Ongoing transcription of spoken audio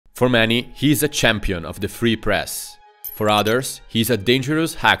For many, he is a champion of the free press. For others, he is a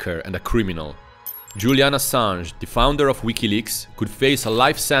dangerous hacker and a criminal. Julian Assange, the founder of WikiLeaks, could face a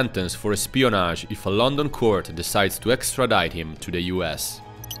life sentence for espionage if a London court decides to extradite him to the US.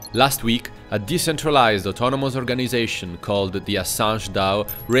 Last week, a decentralized autonomous organization called the AssangeDAO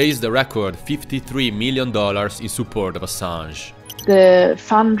raised a record $53 million in support of Assange. The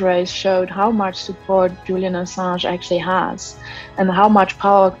fundraise showed how much support Julian Assange actually has and how much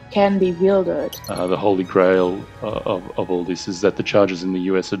power can be wielded. The holy grail of all this is that the charges in the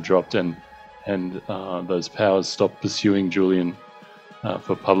US are dropped and those powers stop pursuing Julian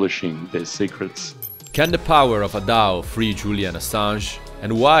for publishing their secrets. Can the power of a DAO free Julian Assange?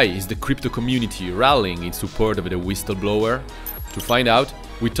 And why is the crypto community rallying in support of the whistleblower? To find out,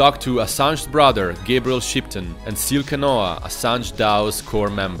 we talked to Assange's brother Gabriel Shipton and Silke Noa, AssangeDAO's core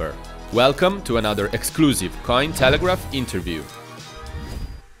member. Welcome to another exclusive Cointelegraph interview.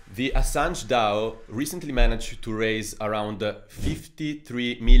 The AssangeDAO recently managed to raise around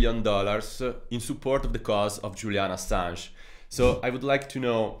 $53 million in support of the cause of Julian Assange. So I would like to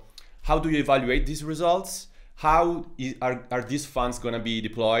know, how do you evaluate these results? How are these funds going to be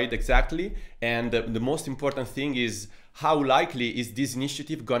deployed exactly? And the most important thing is, how likely is this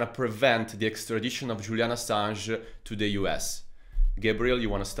initiative going to prevent the extradition of Julian Assange to the US? Gabriel, you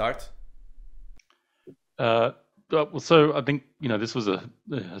want to start? Well, so I think, this was a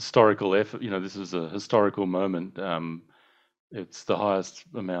historical effort. This is a historical moment. It's the highest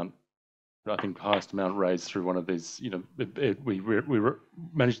amount raised through one of these. We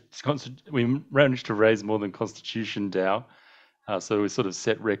managed to raise more than Constitution DAO, so we sort of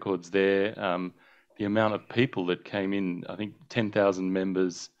set records there. The amount of people that came in, I think 10,000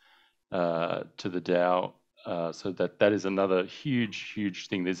 members to the DAO, so that is another huge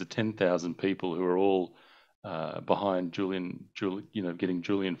thing. There's 10,000 people who are all behind Julian, getting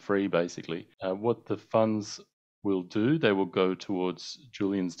Julian free, basically. What the funds will do, they will go towards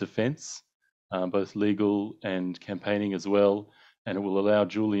Julian's defense, both legal and campaigning as well, and it will allow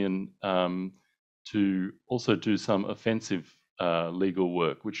Julian to also do some offensive legal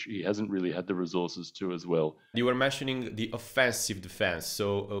work, which he hasn't really had the resources to as well. You were mentioning the offensive defense.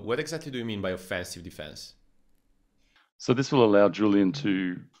 So what exactly do you mean by offensive defense? So this will allow Julian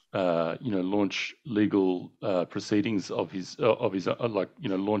to, launch legal proceedings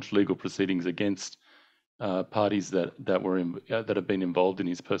launch legal proceedings against parties that have been involved in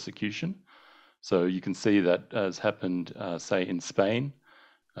his persecution. So you can see that has happened, say, in Spain,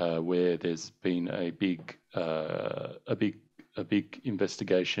 where there's been a big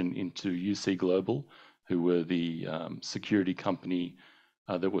investigation into UC Global, who were the security company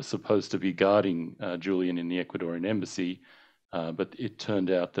that was supposed to be guarding Julian in the Ecuadorian embassy, but it turned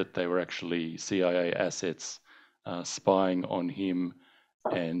out that they were actually CIA assets spying on him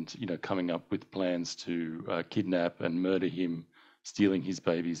and coming up with plans to kidnap and murder him, stealing his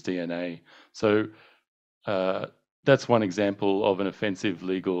baby's DNA. So that's one example of an offensive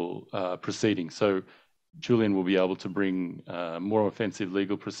legal proceeding. So Julian will be able to bring more offensive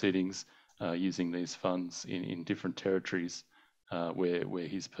legal proceedings using these funds in different territories where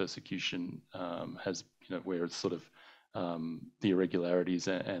his persecution has, where it's sort of the irregularities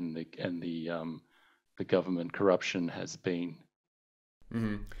and the government corruption has been.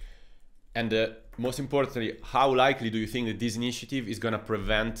 Mm-hmm. And most importantly, how likely do you think that this initiative is going to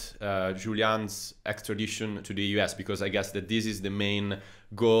prevent Julian's extradition to the US? Because I guess that this is the main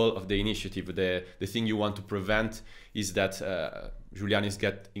goal of the initiative. The thing you want to prevent is that Julian is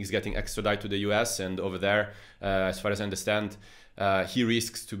getting extradited to the US, and over there, as far as I understand, he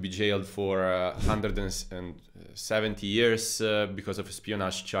risks to be jailed for 170 years because of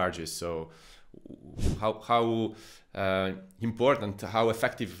espionage charges. So how important, how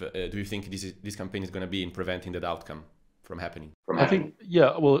effective do you think this campaign is going to be in preventing that outcome from happening? I think,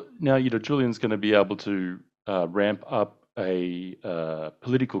 well, now, Julian's going to be able to ramp up a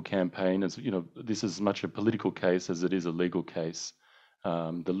political campaign. As this is as much a political case as it is a legal case.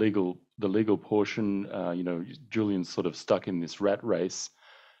 The legal portion, Julian's sort of stuck in this rat race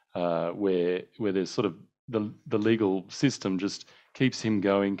where there's sort of the legal system just keeps him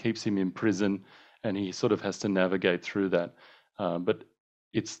going, keeps him in prison, and he sort of has to navigate through that. But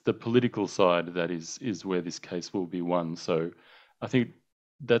it's the political side that is where this case will be won. So I think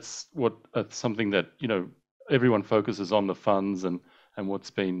that's something that, everyone focuses on the funds and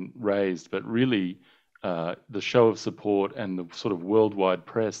what's been raised, but really the show of support and the sort of worldwide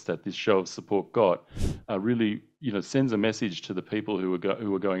press that this show of support got really, sends a message to the people who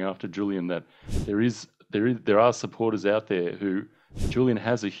are going after Julian that there are supporters out there who Julian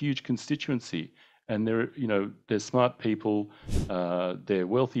has a huge constituency, and they're smart people, they're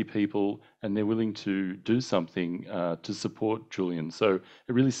wealthy people, and they're willing to do something to support Julian. So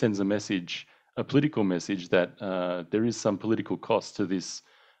it really sends a message, a political message, that there is some political cost to this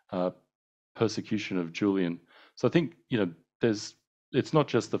persecution of Julian. So I think it's not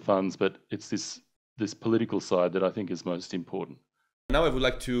just the funds, but it's this political side that I think is most important. Now I would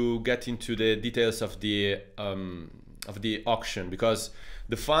like to get into the details of the auction, because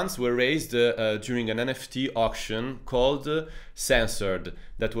the funds were raised during an NFT auction called Censored,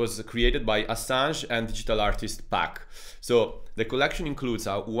 that was created by Assange and digital artist Pac. So the collection includes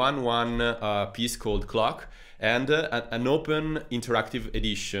a 1/1 piece called Clock and an open interactive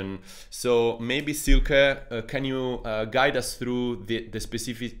edition. So maybe Silke, can you guide us through the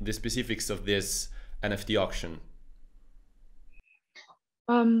specifics of this NFT auction?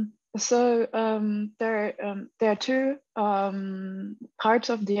 There are two parts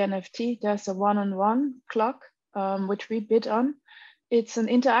of the NFT. There's a 1/1 clock, which we bid on. It's an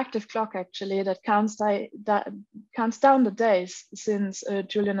interactive clock, actually, that counts down the days since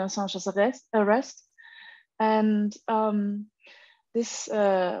Julian Assange's arrest. And this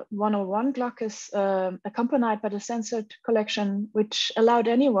 1/1 clock is accompanied by the Censored collection, which allowed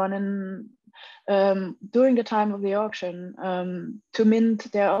anyone during the time of the auction to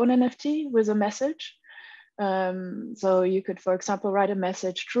mint their own NFT with a message. So you could, for example, write a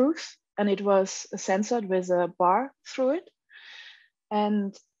message, truth, and it was censored with a bar through it.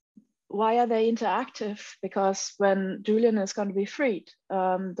 And why are they interactive? Because when Julian is going to be freed,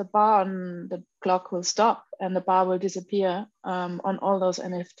 the bar on the clock will stop and the bar will disappear on all those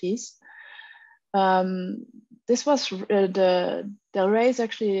NFTs. This was the raise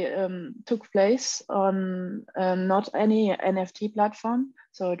actually took place on not any NFT platform.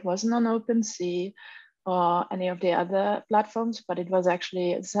 So it wasn't on OpenSea or any of the other platforms, but it was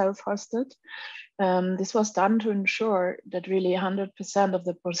actually self-hosted. This was done to ensure that really 100% of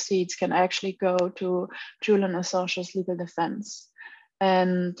the proceeds can actually go to Julian Assange's legal defense.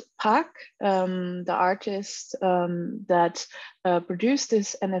 And Pac, the artist that produced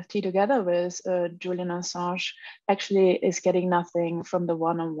this NFT together with Julian Assange, actually is getting nothing from the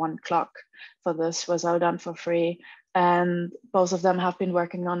 1/1 clock. For this was all done for free. And both of them have been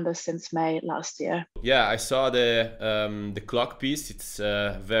working on this since May last year. Yeah, I saw the clock piece. It's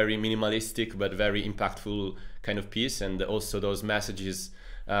a very minimalistic but very impactful kind of piece, and also those messages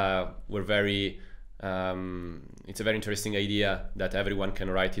were very. It's a very interesting idea that everyone can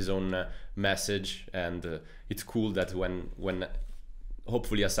write his own message, and it's cool that when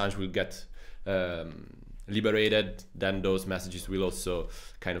hopefully Assange will get liberated, then those messages will also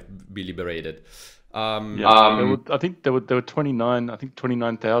kind of be liberated. I think there were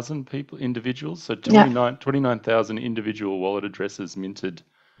 29,000 people, individuals. So 29,000 individual wallet addresses minted,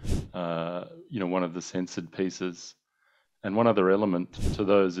 one of the censored pieces. And one other element to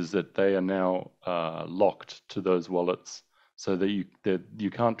those is that they are now locked to those wallets, so that you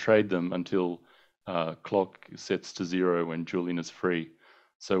can't trade them until clock sets to 0 when Julian is free.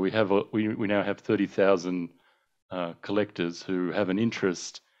 So we now have 30,000 collectors who have an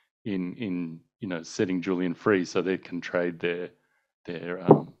interest in setting Julian free, so they can trade their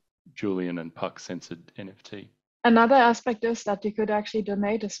Julian and Puck censored NFT. Another aspect is that you could actually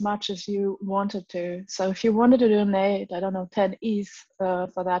donate as much as you wanted to. So if you wanted to donate, I don't know, 10 ETH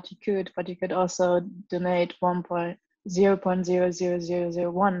for that, you could, but you could also donate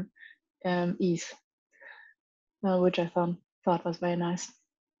 0.00001 ETH, which I thought was very nice.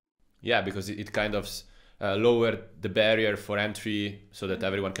 Yeah, because it kind of lowered the barrier for entry so that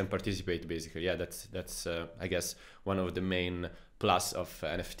everyone can participate, basically. Yeah, that's I guess one of the main plus of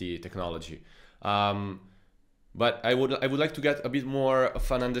NFT technology. But I would like to get a bit more of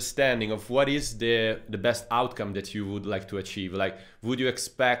an understanding of what is the best outcome that you would like to achieve. Like, would you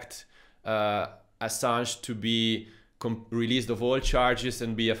expect Assange to be released of all charges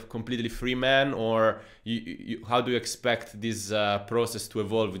and be a completely free man, or how do you expect this process to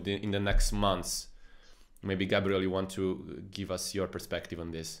evolve in the next months? Maybe Gabriel, you want to give us your perspective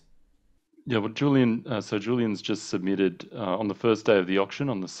on this? Yeah, well, Julian's just submitted on the first day of the auction,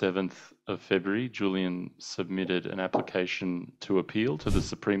 on the 7th of February, Julian submitted an application to appeal to the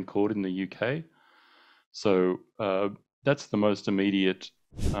Supreme Court in the UK. So that's the most immediate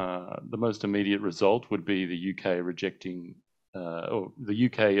result would be the UK rejecting, or the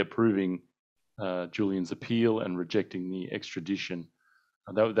UK approving Julian's appeal and rejecting the extradition.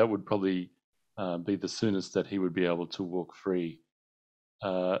 That would probably be the soonest that he would be able to walk free.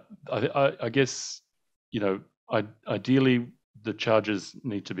 I guess, ideally the charges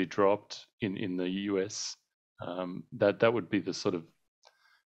need to be dropped in the US. That would be the sort of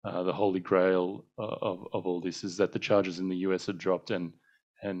the holy grail of all this is that the charges in the US had dropped and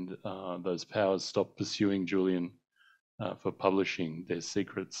those powers stopped pursuing Julian for publishing their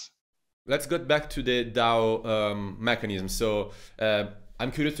secrets. Let's get back to the DAO mechanism. So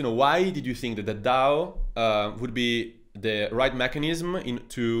I'm curious to know, why did you think that the DAO would be the right mechanism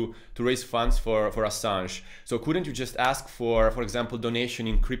to raise funds for Assange? So couldn't you just ask for example, donation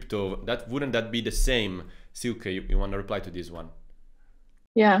in crypto? Wouldn't that be the same? Silke, you want to reply to this one?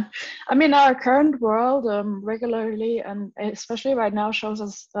 Yeah, I mean, our current world regularly and especially right now shows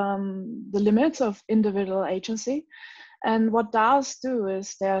us the limits of individual agency. And what DAOs do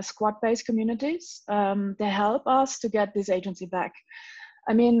is they're squad-based communities. They help us to get this agency back.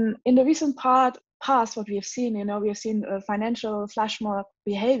 I mean, in the recent past, what we have seen, we have seen financial flash mob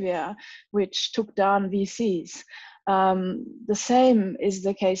behavior, which took down VCs. The same is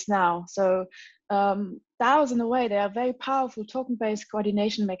the case now. So DAOs, in a way, they are very powerful token-based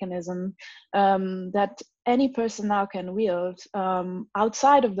coordination mechanism that any person now can wield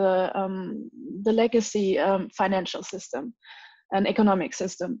outside of the legacy financial system and economic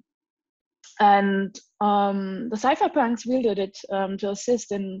system. And the cypherpunks wielded it to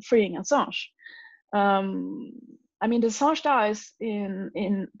assist in freeing Assange. I mean, the AssangeDAO is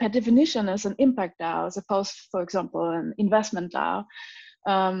per definition is an impact DAO as opposed, for example, an investment DAO.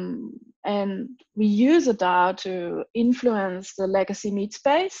 And we use a DAO to influence the legacy meat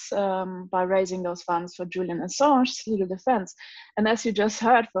space by raising those funds for Julian Assange's legal defense. And as you just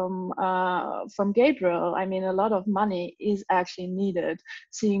heard from Gabriel, I mean, a lot of money is actually needed,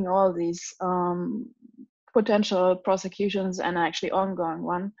 seeing all these potential prosecutions and actually ongoing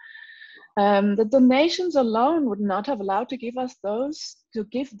one. The donations alone would not have allowed to give those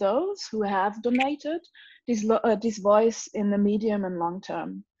who have donated this voice in the medium and long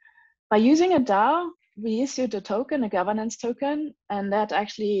term. By using a DAO, we issued a token, a governance token, and that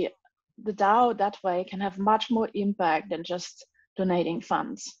actually the DAO that way can have much more impact than just donating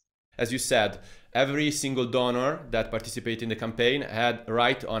funds. As you said, every single donor that participated in the campaign had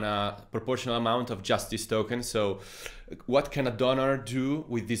right on a proportional amount of justice token. So what can a donor do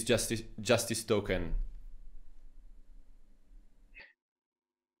with this justice token?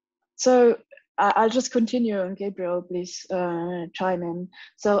 So I'll just continue, and Gabriel, please chime in.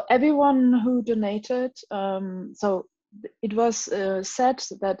 So everyone who donated, so it was said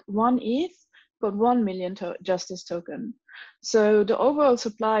that 1 ETH got 1 million justice token. So the overall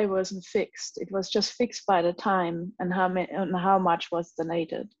supply wasn't fixed. It was just fixed by the time and how much was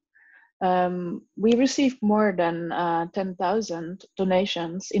donated. We received more than 10,000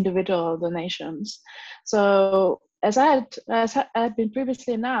 donations, individual donations. So as had been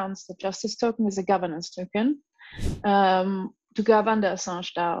previously announced, the justice token is a governance token to govern the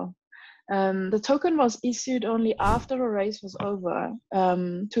AssangeDAO. The token was issued only after the race was over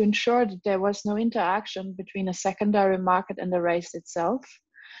to ensure that there was no interaction between a secondary market and the race itself.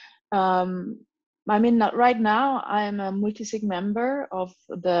 I mean, right now I'm a multi-sig member of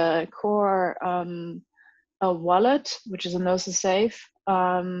the core wallet, which is a Gnosis safe.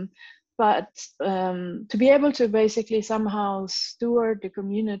 But to be able to basically somehow steward the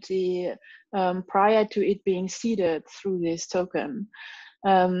community prior to it being seeded through this token,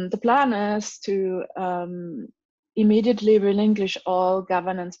 the plan is to immediately relinquish all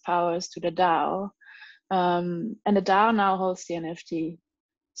governance powers to the DAO. And the DAO now holds the NFT.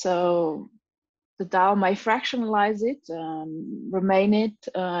 So the DAO may fractionalize it,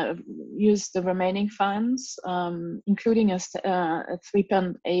 use the remaining funds, including a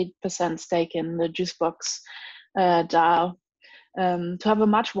 3.8% stake in the Juicebox DAO, to have a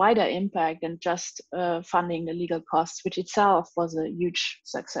much wider impact than just funding the legal costs, which itself was a huge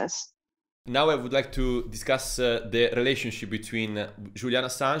success. Now I would like to discuss the relationship between Julian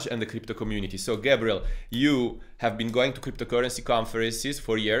Assange and the crypto community. So Gabriel, you have been going to cryptocurrency conferences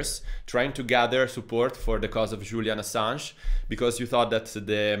for years, trying to gather support for the cause of Julian Assange, because you thought that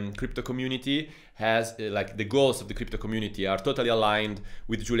the crypto community has, like, the goals of the crypto community are totally aligned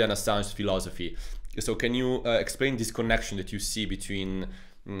with Julian Assange's philosophy. So can you explain this connection that you see between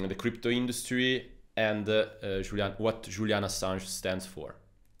the crypto industry and what Julian Assange stands for?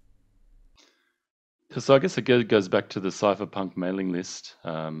 So I guess it goes back to the cypherpunk mailing list.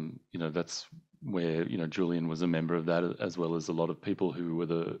 That's where Julian was a member of that, as well as a lot of people who were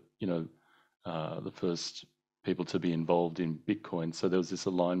the first people to be involved in Bitcoin. So there was this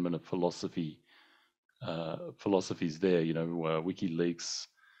alignment of philosophies there. WikiLeaks,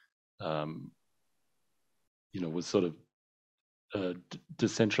 was sort of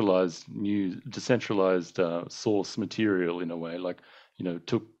decentralized source material in a way. Like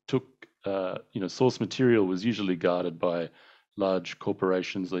took source material was usually guarded by large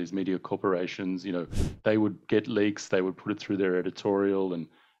corporations, these media corporations, they would get leaks, they would put it through their editorial,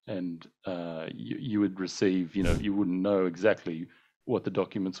 and you would receive, you wouldn't know exactly what the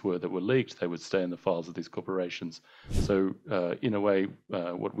documents were that were leaked. They would stay in the files of these corporations. So in a way,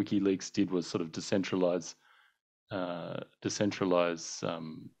 what WikiLeaks did was sort of decentralize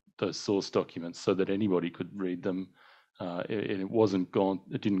those source documents so that anybody could read them. And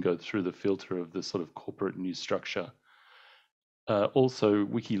it didn't go through the filter of the sort of corporate news structure. Also,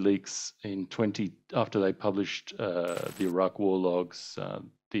 WikiLeaks after they published the Iraq war logs,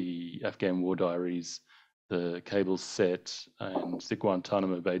 the Afghan war diaries, the cable set, and the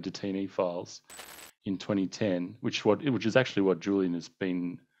Guantanamo Bay detainee files in 2010, which is actually what Julian has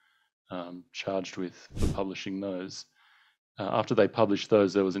been charged with for publishing those. After they published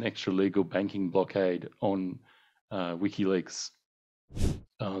those, there was an extra legal banking blockade on WikiLeaks.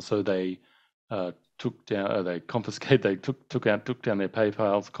 So they took down their PayPals,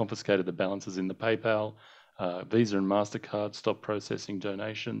 confiscated the balances in the PayPal. Visa and MasterCard stopped processing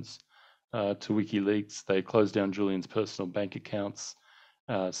donations to WikiLeaks. They closed down Julian's personal bank accounts.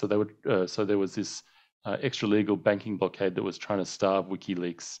 So there was this extra legal banking blockade that was trying to starve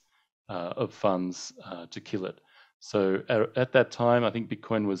WikiLeaks of funds to kill it. So at that time, I think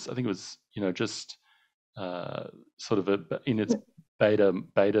Bitcoin was just sort of in its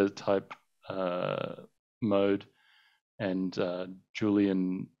beta type mode, and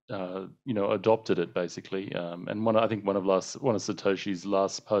Julian adopted it basically. And I think one of Satoshi's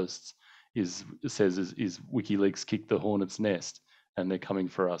last posts says WikiLeaks kicked the hornet's nest and they're coming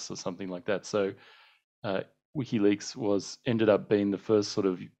for us, or something like that. So WikiLeaks ended up being the first sort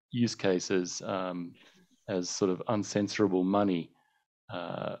of use cases as sort of uncensorable money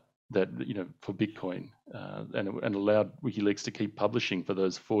that for Bitcoin, and allowed WikiLeaks to keep publishing for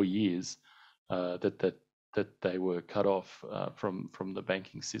those 4 years that they were cut off from the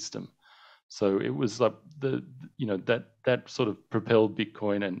banking system. So it was like that sort of propelled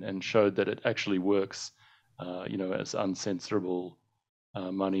Bitcoin and showed that it actually works, as uncensorable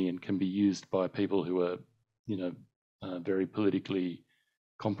money, and can be used by people who are very politically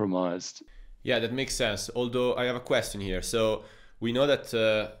compromised. Yeah, that makes sense. Although I have a question here. So we know that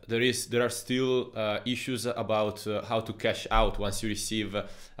there are still issues about how to cash out once you receive a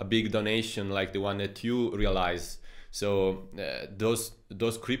big donation like the one that you realized. So those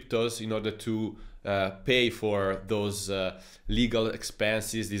cryptos, in order to pay for those legal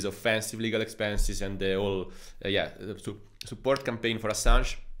expenses, these offensive legal expenses, and the whole support campaign for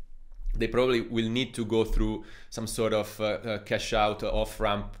Assange, they probably will need to go through some sort of cash out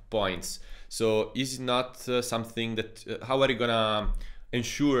off-ramp points. So is it not something that, how are you gonna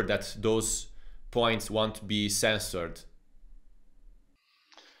ensure that those points won't be censored?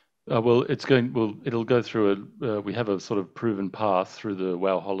 It'll go through we have a sort of proven path through the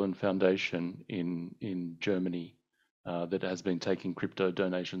Wow Holland Foundation in Germany that has been taking crypto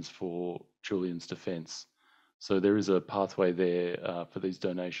donations for Julian's defense. So there is a pathway there for these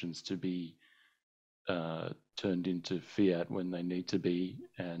donations to be turned into fiat when they need to be,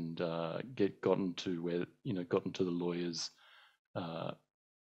 and gotten to the lawyers,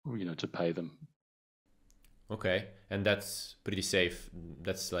 to pay them. Okay, and that's pretty safe.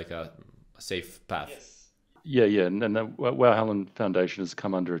 That's like a safe path. Yes. Yeah, and the Wow Holland Foundation has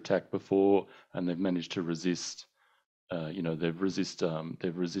come under attack before, and they've managed to resist. They've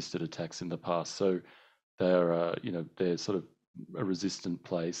resisted attacks in the past. So they're sort of a resistant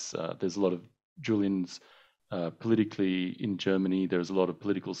place. There's a lot of Julian's politically in Germany. There's a lot of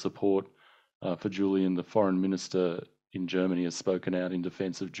political support for Julian. The foreign minister in Germany has spoken out in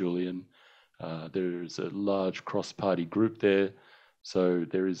defense of Julian. There's a large cross-party group there, so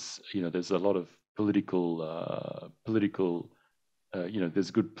there's a lot of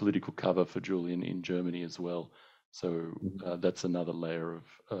there's good political cover for Julian in Germany as well. So that's another layer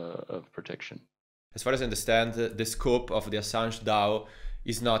of protection. As far as I understand, the scope of the AssangeDAO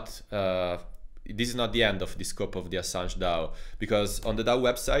is not. This is not the end of the scope of the AssangeDAO, because on the DAO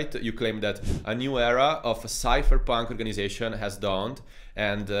website you claim that a new era of a cypherpunk organization has dawned,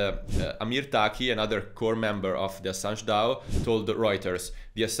 and Amir Taki, another core member of the AssangeDAO, told Reuters,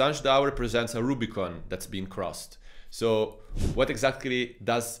 the AssangeDAO represents a Rubicon that's been crossed. So what exactly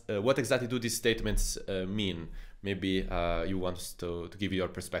do these statements mean? Maybe you want us to give your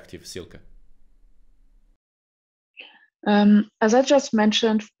perspective, Silke. As I just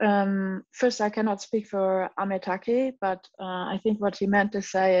mentioned, first I cannot speak for Amir Taki, but I think what he meant to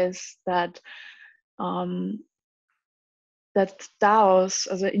say is that that DAOs,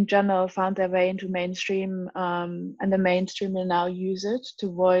 also in general, found their way into mainstream, and the mainstream will now use it to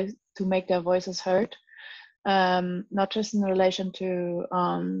make their voices heard. not just in relation to,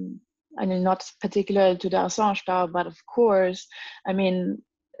 I mean, not particularly to the AssangeDAO, but of course, I mean,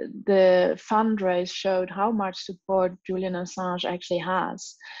 the fundraise showed how much support Julian Assange actually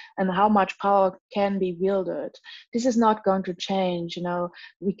has and how much power can be wielded. This is not going to change, you know.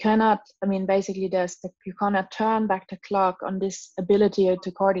 We cannot, I mean, basically you cannot turn back the clock on this ability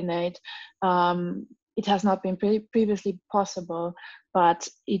to coordinate. It has not been previously possible, but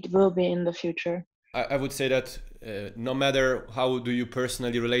it will be in the future. I would say that no matter how do you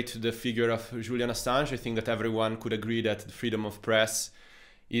personally relate to the figure of Julian Assange, I think that everyone could agree that the freedom of press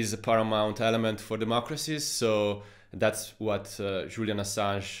is a paramount element for democracies. So that's what Julian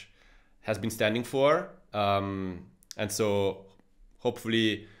Assange has been standing for. And so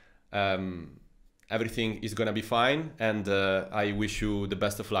hopefully everything is going to be fine. And I wish you the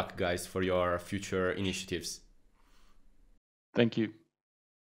best of luck, guys, for your future initiatives. Thank you.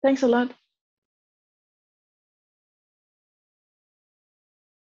 Thanks a lot.